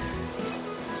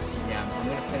 Yeah, I'm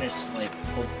gonna finish, like,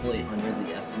 hopefully under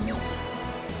the estimate.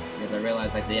 Because I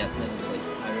realized, like, the estimate was, like,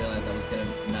 I realized I was gonna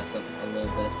mess up a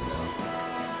little bit, so... I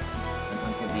think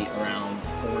it's gonna be around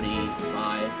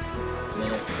 45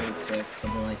 minutes, 46,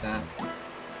 something like that.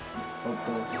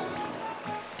 Hopefully.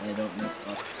 I don't mess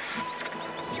up.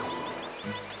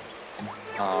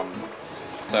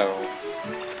 So,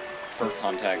 for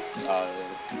context,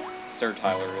 Sir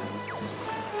Tyler is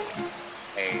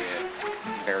a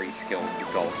very skilled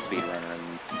golf speedrunner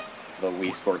in the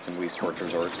Wii Sports and Wii Sports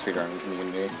Resort speedrunning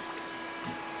community.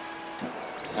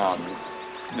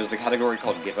 There's a category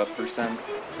called Give Up Percent,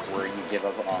 where you give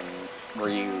up on, where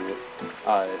you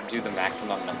do the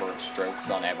maximum number of strokes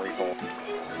on every hole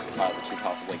that you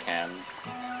possibly can.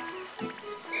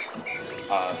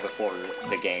 Before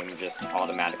the game just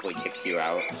automatically kicks you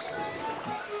out.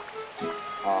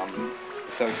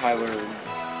 So Tyler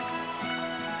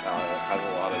has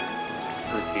a lot of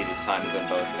prestigious times in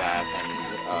both that and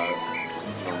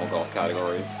normal golf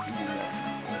categories.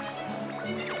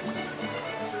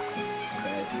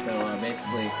 Okay, so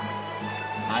basically,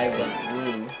 I went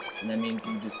blue, and that means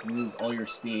you just lose all your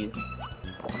speed.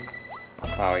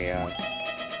 Oh yeah.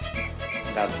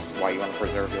 that's why you want to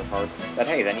preserve your parts. But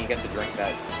hey, then you get to drink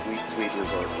that sweet, sweet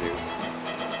resort juice.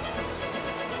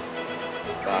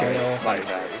 It's fun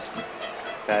fact.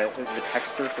 The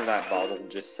texture for that bottle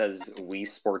just says Wii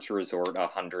Sports Resort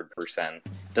 100%. It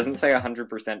doesn't say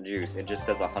 100% juice, it just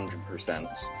says 100%.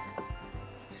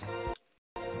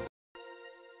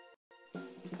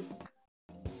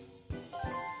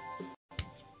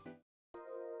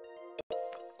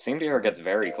 CmdrYT gets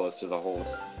very close to the hole.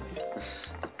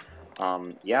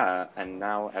 Yeah, and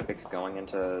now Epic's going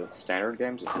into standard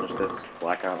games to finish this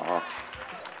Blackout off.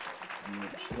 I'm gonna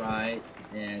try,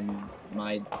 and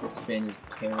my spin is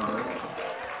terrible.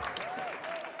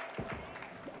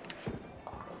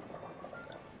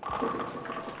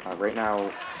 Right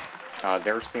now,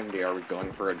 their CmdrYT was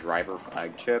going for a driver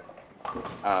flag chip,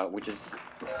 which is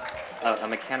a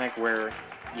mechanic where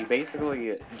you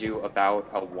basically do about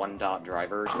a 1-dot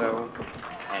driver or so,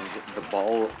 and the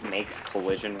ball makes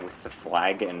collision with the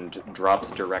flag and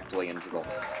drops directly into the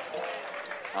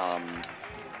hole.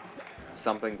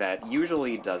 Something that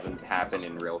usually doesn't happen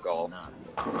in real golf,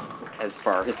 as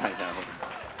far as I know.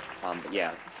 But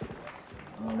yeah.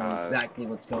 I don't know exactly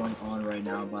what's going on right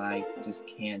now, but I just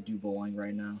can't do bowling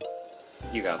right now.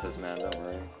 You got this, man, don't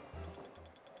worry.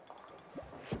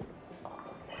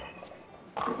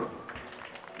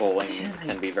 Bowling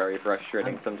can be very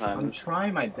frustrating sometimes. I'm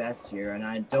trying my best here, and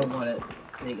I don't want to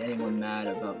make anyone mad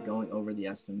about going over the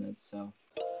estimates, so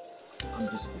I'm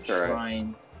just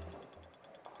trying.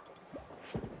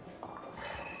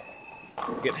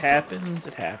 It happens,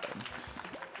 it happens.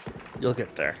 You'll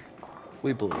get there.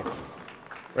 We believe.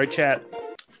 Right, chat?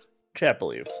 Chat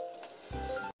believes.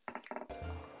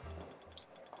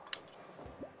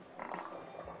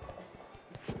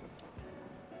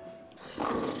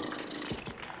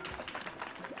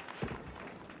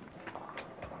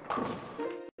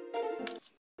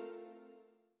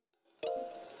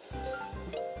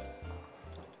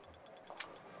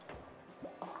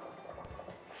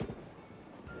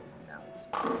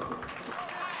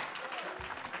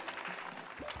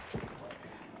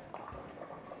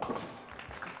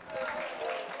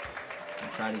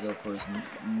 Try to go for as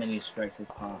many strikes as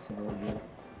possible here.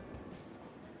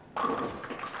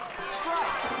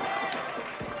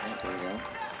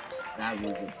 That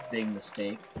was a big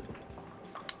mistake.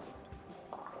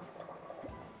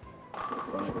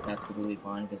 But that's completely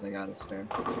fine because I got a spare.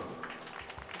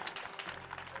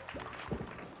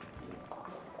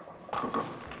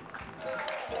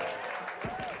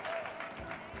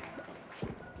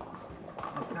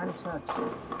 That kind of sucks.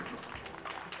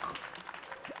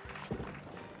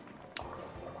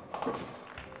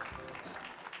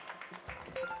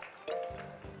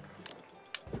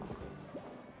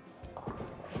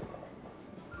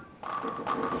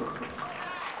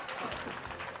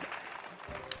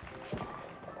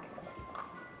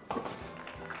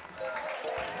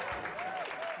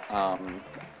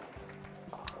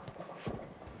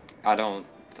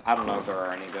 I don't know if there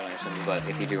are any donations, but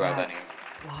if you do have any...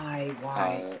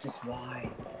 Why? Just why?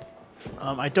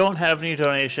 I don't have any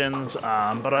donations,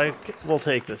 but I will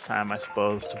take this time, I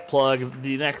suppose, to plug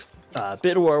the next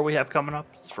bid war we have coming up.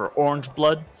 It's for Orange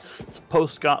Blood. It's a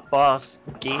post-game boss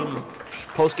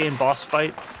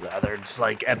fights. They're just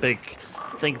like epic.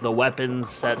 Think the weapons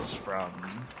sets from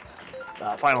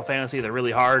Final Fantasy. They're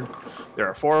really hard. There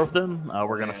are 4 of them.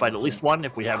 We're going to fight at least one.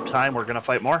 If we have time, we're going to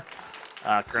fight more.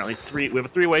 Currently, we have a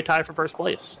 3-way tie for first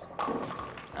place.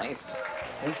 Nice.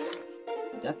 This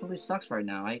definitely sucks right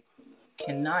now. I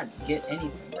cannot get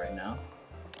anything right now.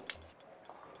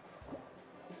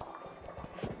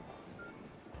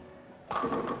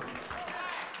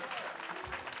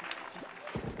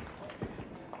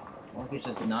 Luck is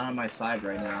just not on my side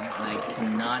right now, and I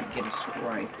cannot get a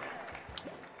strike.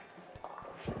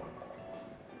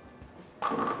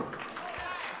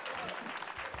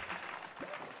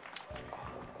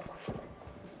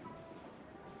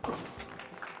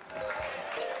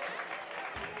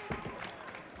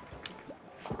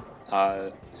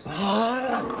 Oh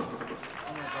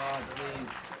my god,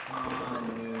 please. Come on,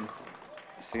 dude.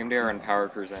 CmdrYT and Power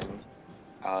Cruising.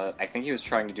 I think he was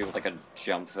trying to do like a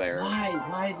jump there. Why?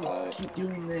 Why does it keep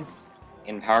doing this?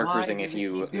 In Power Cruising, if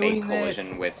you make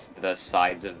collision with the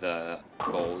sides of the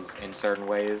goals in certain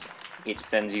ways, it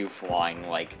sends you flying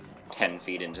like 10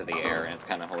 feet into the air, and it's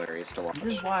kind of hilarious to watch. This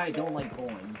is why I don't like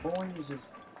bowling. Bowling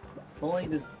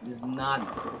is not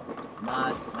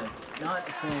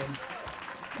a fan.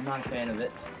 I'm not a fan of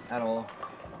it at all.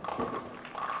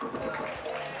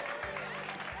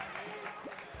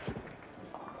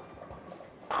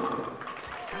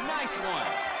 Nice one.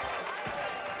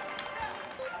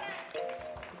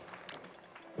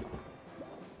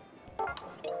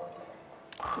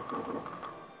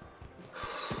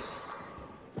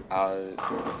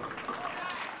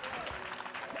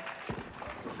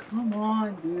 Come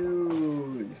on,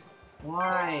 dude.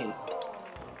 Why?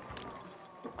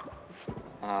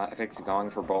 Epic's going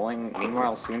for bowling.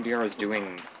 Meanwhile, CmdrYT is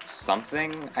doing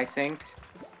something, I think.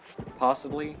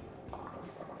 Possibly.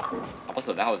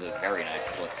 Also, that was a very nice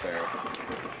split spare.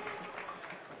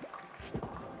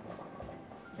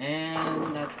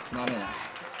 And that's not enough.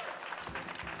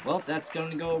 Well, that's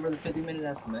going to go over the 50-minute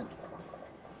estimate.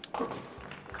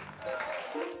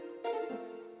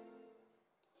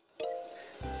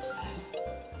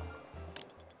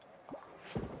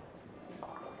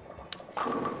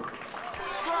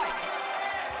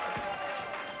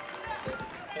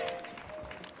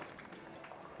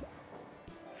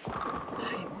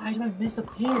 Why do I miss a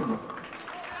pin?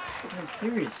 God,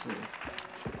 seriously.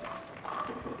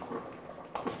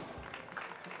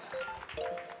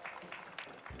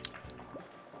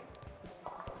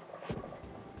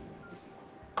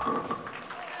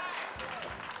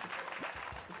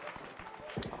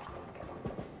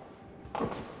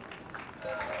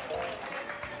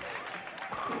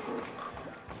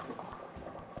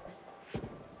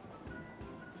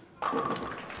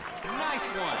 Nice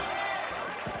one.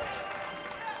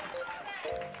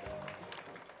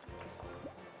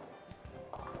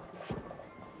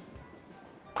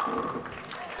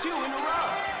 Two in a row.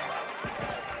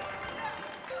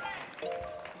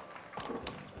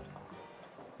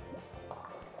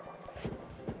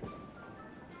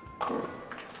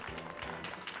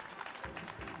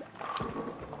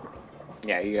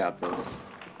 Yeah, you got this.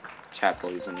 Chat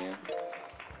believes in you.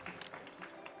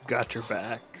 Got your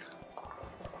back.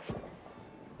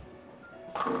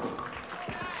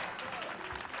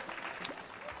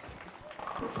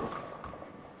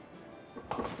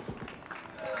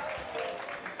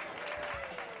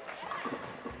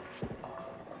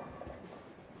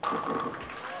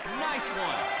 Nice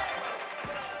one.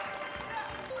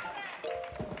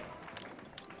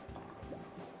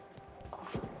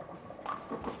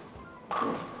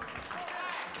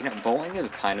 You know, bowling is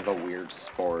kind of a weird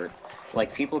sport.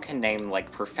 Like, people can name,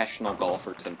 like, professional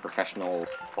golfers and professional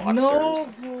boxers. No!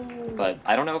 But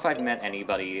I don't know if I've met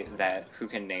anybody who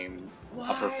can name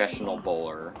a professional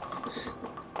bowler.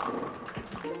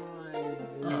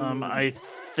 I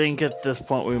think at this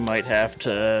point we might have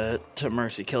to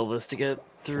mercy kill this to get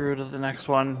through to the next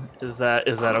one. Is that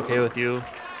okay with you?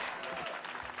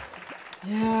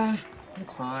 Yeah,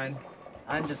 it's fine.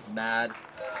 I'm just mad.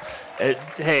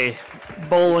 Hey,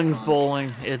 bowling's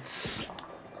bowling. This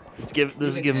is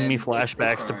giving me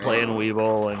flashbacks to playing Wii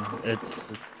bowling.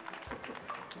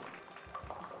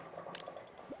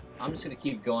 I'm just gonna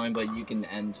keep going, but you can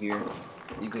end here.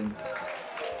 You can.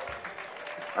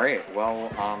 Alright, well,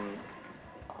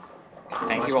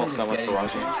 thank you all so much for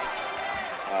watching.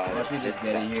 Watch me just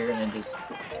get it here, and it just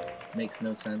makes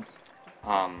no sense.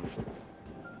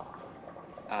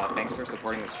 Thanks for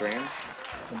supporting the stream.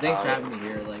 And thanks for having me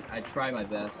here. Like, I try my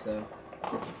best, so.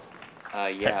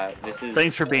 Yeah, this is...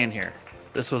 Thanks for being here.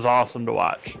 This was awesome to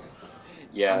watch.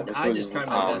 Yeah, I just try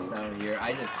my best out here.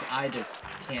 I just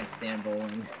can't stand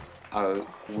bowling.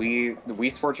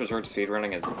 Wii Sports Resort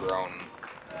speedrunning has grown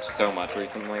so much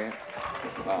recently,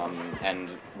 and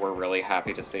we're really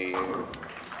happy to see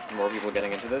more people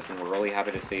getting into this, and we're really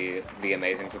happy to see the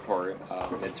amazing support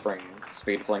Mid-Spring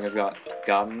Speedfling has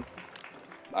gotten.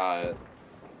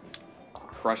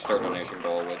 Crushed our donation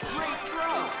goal, which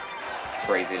is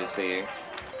crazy to see.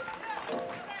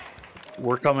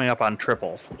 We're coming up on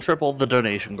triple the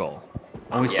donation goal,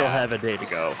 and we still have a day to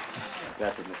go.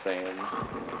 That's insane.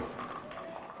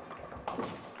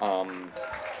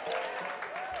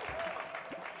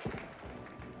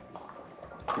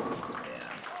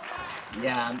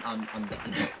 Yeah, I'm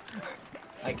done.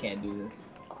 I can't do this.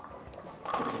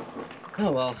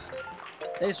 Oh well.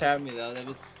 Thanks for having me though. That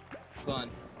was fun.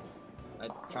 I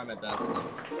tried my best.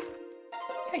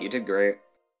 Yeah, you did great.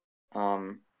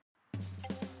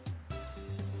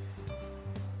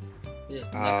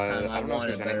 Just next time I don't know if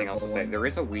there's anything else to say. There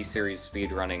is a Wii Series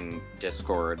speedrunning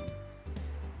Discord.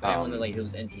 Anyone like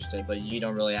who's interested, but you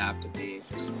don't really have to be.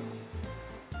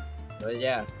 But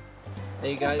yeah,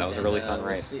 hey guys. That was a really fun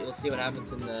race. We'll see what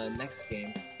happens in the next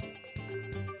game.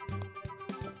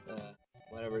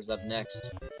 Whatever's up next.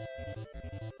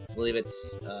 I believe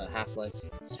it's Half-Life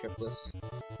scriptless.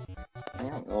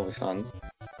 Yeah, that'll be fun.